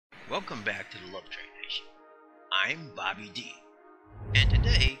Welcome back to the Love Train Nation. I'm BobbieD, and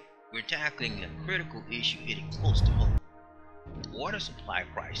today we're tackling a critical issue hitting close to home: water supply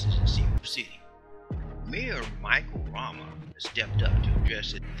crisis in Cebu City. Mayor Michael Rama has stepped up to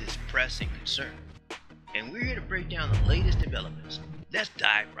address this pressing concern, and we're here to break down the latest developments. Let's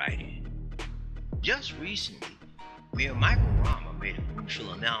dive right in. Just recently, Mayor Michael Rama made a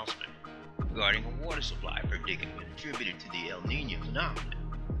crucial announcement regarding a water supply predicament attributed to the El Niño phenomenon.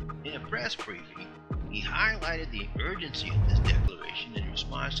 In a press briefing, he highlighted the urgency of this declaration in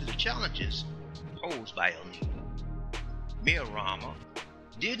response to the challenges posed by El Niño. Mayor Rama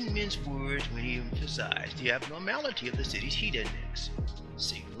didn't mince words when he emphasized the abnormality of the city's heat index,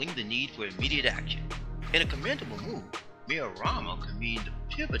 signaling the need for immediate action. In a commendable move, Mayor Rama convened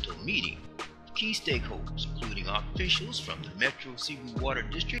a pivotal meeting with key stakeholders, including officials from the Metro Cebu Water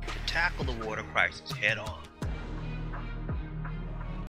District, to tackle the water crisis head-on.